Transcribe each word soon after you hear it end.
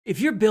If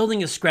you're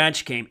building a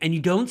Scratch game and you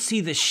don't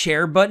see the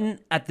share button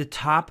at the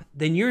top,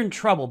 then you're in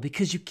trouble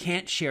because you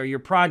can't share your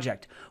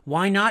project.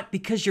 Why not?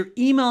 Because your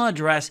email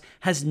address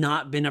has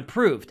not been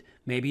approved.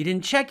 Maybe you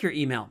didn't check your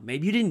email.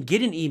 Maybe you didn't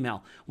get an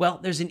email. Well,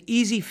 there's an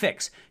easy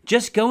fix.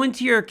 Just go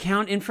into your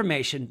account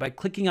information by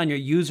clicking on your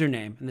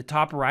username in the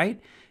top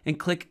right and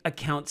click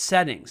Account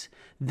Settings.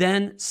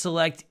 Then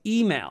select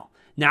Email.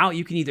 Now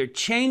you can either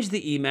change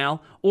the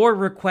email or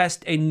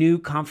request a new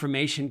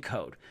confirmation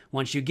code.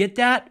 Once you get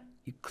that,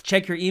 you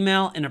check your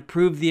email and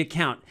approve the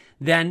account.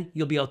 Then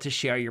you'll be able to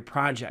share your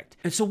project.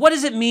 And so what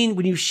does it mean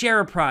when you share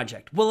a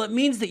project? Well, it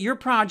means that your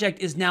project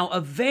is now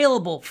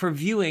available for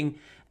viewing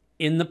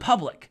in the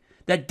public.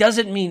 That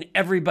doesn't mean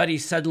everybody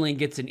suddenly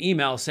gets an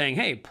email saying,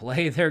 hey,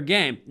 play their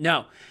game.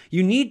 No,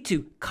 you need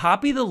to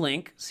copy the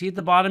link. See at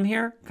the bottom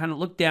here? Kind of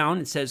look down.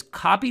 It says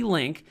copy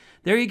link.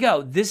 There you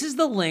go. This is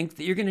the link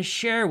that you're going to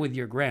share with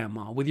your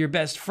grandma, with your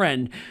best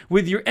friend,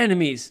 with your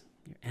enemies.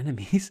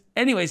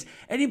 Anyways,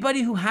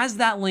 anybody who has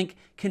that link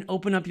can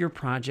open up your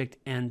project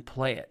and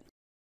play it.